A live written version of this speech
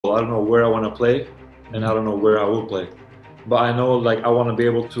I don't know where I want to play, and I don't know where I will play. But I know like I want to be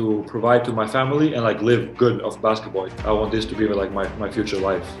able to provide to my family and like live good of basketball. I want this to be like my future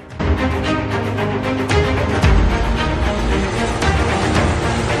life.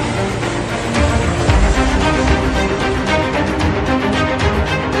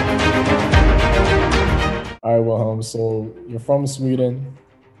 All right, Wilhelm. So you're from Sweden.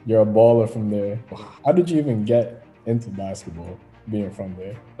 You're a baller from there. How did you even get into basketball, being from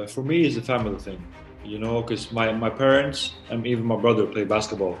there? For me, it's a family thing, you know, because my parents and even my brother play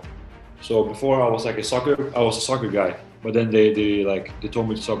basketball. So before I was a soccer guy. But then they told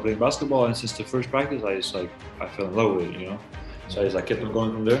me to start playing basketball, and since the first practice, I fell in love with it, you know. So I just like kept on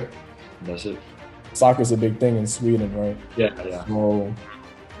going from there, and that's it. Soccer's a big thing in Sweden, right? Yeah, yeah. So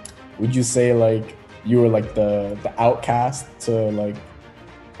would you say like you were like the outcast to like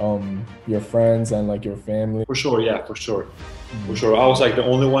your friends and like your family? For sure, yeah, for sure. For sure. I was like the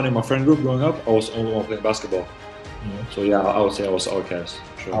only one in my friend group growing up. I was the only one playing basketball. Yeah. So yeah, I would say I was outcast.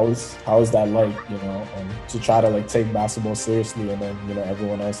 Sure. How is that like, to try to like take basketball seriously and then,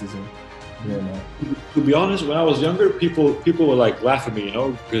 everyone else isn't doing that? To be honest, when I was younger, people would like laugh at me, you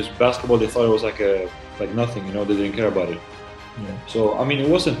know, because basketball they thought it was like nothing, you know, they didn't care about it. Yeah. So I mean, it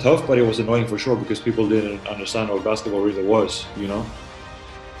wasn't tough, but it was annoying for sure because people didn't understand what basketball really was, you know.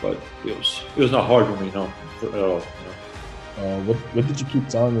 But it was not hard for me, no, at all. You know? What did you keep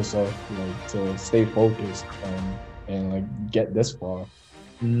telling yourself, to stay focused and like get this far?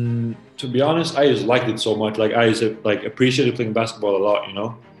 To be honest, I just liked it so much. Like I just like appreciated playing basketball a lot, you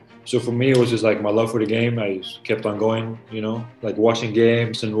know. So for me, it was just like my love for the game. I just kept on going, you know, like watching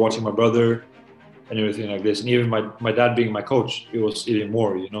games and watching my brother and everything like this. And even my dad being my coach, it was even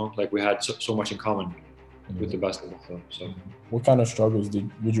more, you know, like we had so much in common with the basketball club. So, What kind of struggles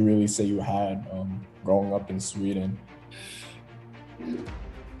would you really say you had growing up in Sweden?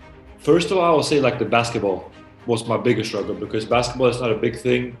 first of all, I would say like the basketball was my biggest struggle because basketball is not a big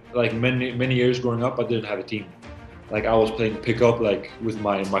thing. Like many years growing up, I didn't have a team. Like I was playing pickup like with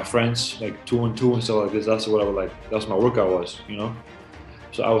my friends, like 2-on-2 and stuff like this. That's what I would like. That's my workout was, you know.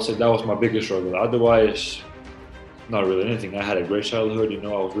 So I would say that was my biggest struggle. Otherwise, not really anything. I had a great childhood, you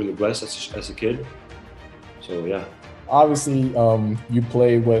know. I was really blessed as a kid. So yeah. Obviously, you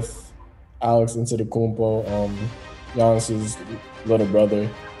play with Alex Antetokounmpo, Giannis's little brother.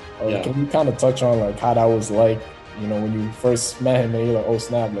 Yeah. Can you kind of touch on like how that was like, when you first met him and you're like, oh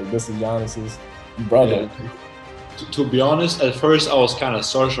snap, like this is Giannis's brother. Yeah. To be honest, at first I was kind of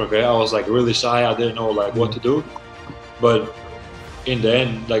starstruck. I was like really shy. I didn't know like what to do. But in the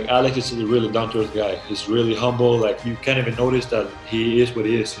end, like Alex is a really down to earth guy. He's really humble. Like you can't even notice that he is what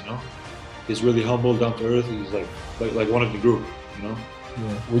he is. You know, he's really humble, down to earth. He's like one of the group. You know.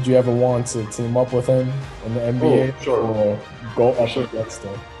 Yeah. Would you ever want to team up with him in the NBA? Oh, sure. Or go up Sure. against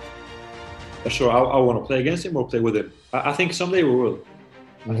him? Sure. I want to play against him or play with him. I think someday we will.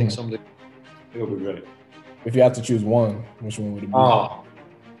 I think Mhm. someday it will be great. If you had to choose one, which one would it be? Oh,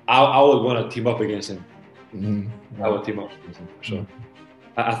 I would want to team up against him. Mhm. I would team up against him for sure.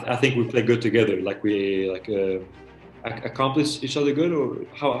 Mhm. I think we play good together. Like we accomplish each other good, or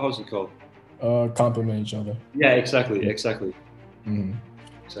how's it called? Complement each other. Yeah, exactly. Mhm. Can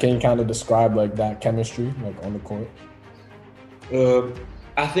Exactly. you kind of describe like that chemistry, like on the court? Uh,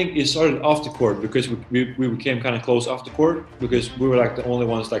 I think it started off the court because we became kind of close off the court because we were like the only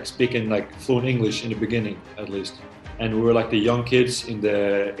ones like speaking like fluent English in the beginning at least, and we were like the young kids in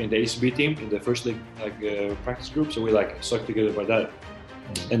the ACB team in the first league practice group, so we like stuck together by that.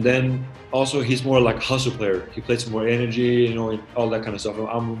 And then also he's more like a hustle player. He plays more energy, you know, and all that kind of stuff.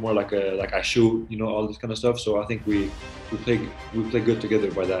 I'm more like I shoot, you know, all this kind of stuff. So I think we play good together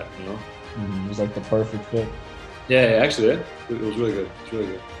by that, you know. It was like the perfect fit. Yeah, actually, yeah, it was really good. It's really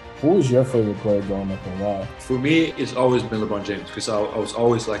good. Who was your favorite player growing up and why? For me, it's always been LeBron James because I was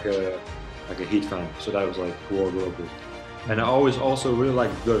always like a Heat fan. So that was like who I grew up with. And I always also really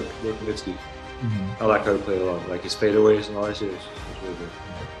like Dirk Nowitzki. I like how he played a lot, like his fadeaways and all that shit. It's really good.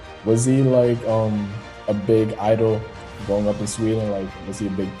 Was he like a big idol growing up in Sweden? Like, was he a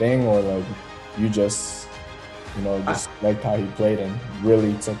big thing, or like you just just liked how he played and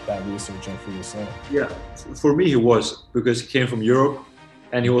really took that research in for yourself? Yeah, for me he was because he came from Europe,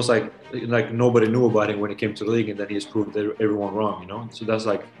 and he was like nobody knew about him when he came to the league, and then he's proved everyone wrong, you know. So that's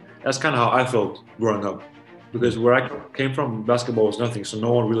kind of how I felt growing up, because where I came from, basketball was nothing, so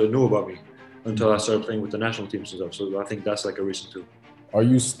no one really knew about me until I started playing with the national teams and stuff. So I think that's like a reason too. Are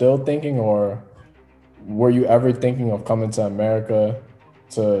you still thinking, or were you ever thinking of coming to America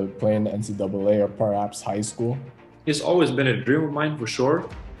to play in the NCAA or perhaps high school? It's always been a dream of mine for sure,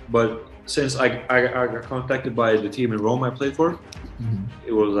 but since I got contacted by the team in Rome I played for,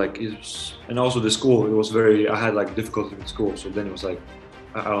 It was like and also the school. It was very. I had like difficulty with school, so then it was like,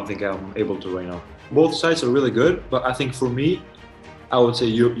 I don't think I'm able to right now. Both sides are really good, but I think for me, I would say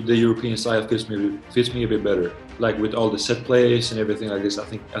the European side fits me a bit better. Like with all the set plays and everything like this, I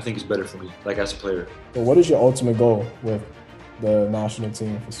think it's better for me, like as a player. So what is your ultimate goal with the national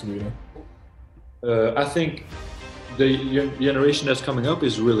team for Sweden? I think the generation that's coming up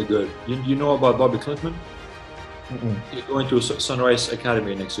is really good. You know about Bobby Klinkman? He's going to Sunrise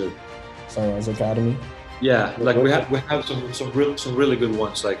Academy next year. Sunrise Academy? Yeah, like we have some really good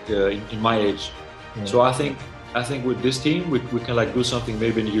ones like in my age. Yeah. So I think with this team we can like do something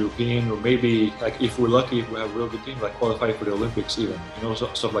maybe in the European, or maybe like if we're lucky, if we have a real good team, like qualify for the Olympics even, you know,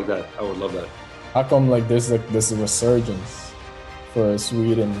 stuff like that. I would love that. How come like there's like this resurgence for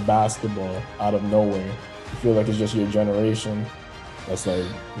Sweden basketball out of nowhere? You feel like it's just your generation that's like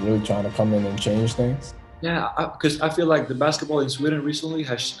really trying to come in and change things? Yeah, because I feel like the basketball in Sweden recently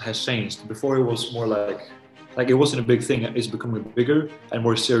has changed. Before it was more like it wasn't a big thing. It's becoming bigger and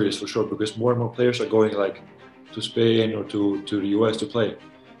more serious for sure, because more and more players are going like to Spain or to the US to play.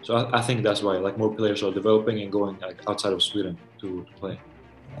 So I think that's why like more players are developing and going like outside of Sweden to play.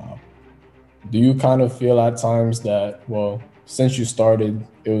 Wow. Do you kind of feel at times that, well, since you started,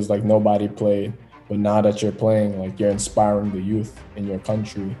 it was like nobody played, but now that you're playing, like you're inspiring the youth in your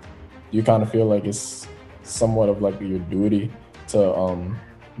country, do you kind of feel like it's somewhat of like your duty to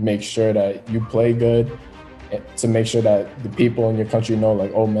make sure that you play good, to make sure that the people in your country know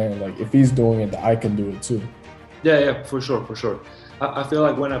like, oh man, like if he's doing it, I can do it too? Yeah, for sure. I feel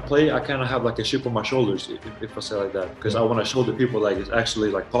like when I play, I kind of have like a chip on my shoulders, if I say like that, because I want to show the people like it's actually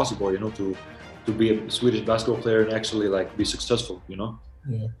like possible, you know, to be a Swedish basketball player and actually like be successful, you know.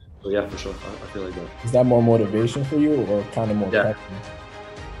 Yeah. So yeah, for sure, I feel like that. Is that more motivation for you, or kind of more? Yeah,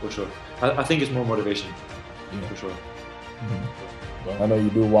 for sure. I think it's more motivation. Yeah, for sure. Well, I know you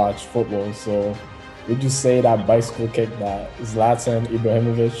do watch football, so would you say that bicycle kick that Zlatan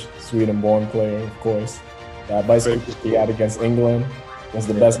Ibrahimovic, Sweden-born player, of course, that bicycle kick he had against England was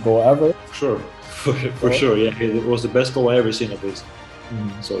the best goal ever? Sure, for sure. Yeah, it was the best goal I ever seen at least.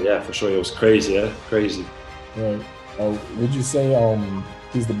 So yeah, for sure, it was crazy. Yeah, crazy. Right. Would you say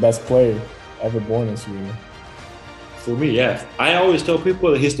he's the best player ever born in Sweden? For me, yeah. I always tell people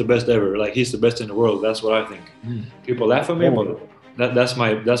that he's the best ever. Like he's the best in the world. That's what I think. People laugh at me, but that's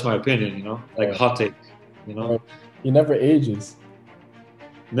my opinion. You know, like a hot take. You know, he never ages.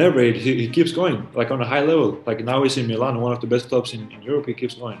 Never ages. He keeps going, like on a high level. Like now he's in Milan, one of the best clubs in Europe. He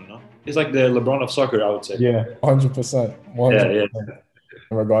keeps going. You know, he's like the LeBron of soccer, I would say. Yeah, 100%. Yeah.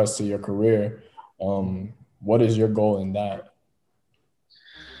 In regards to your career, what is your goal in that?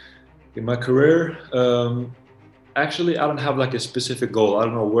 In my career, actually, I don't have like a specific goal. I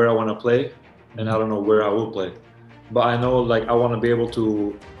don't know where I want to play, and I don't know where I will play. But I know like I want to be able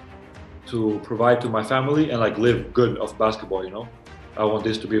to provide to my family and like live good off basketball. You know, I want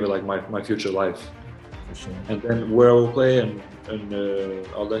this to be like my future life. For sure. And then where I will play and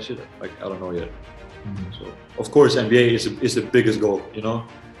all that shit, like I don't know yet. So of course NBA is the biggest goal. You know,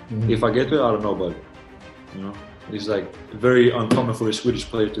 if I get to it, I don't know, but you know. It's like very uncommon for a Swedish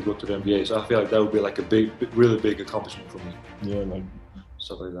player to go to the NBA, so I feel like that would be like a really big accomplishment for me. Yeah, like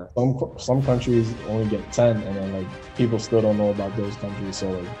stuff like that. Some countries only get 10, and then like people still don't know about those countries. So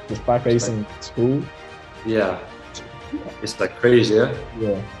like the fact that he's in school, yeah, it's like crazy, yeah.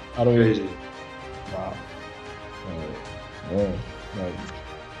 Yeah, I don't crazy. Wow. Yeah, like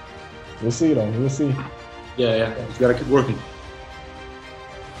we'll see though. We'll see. Yeah, you gotta keep working.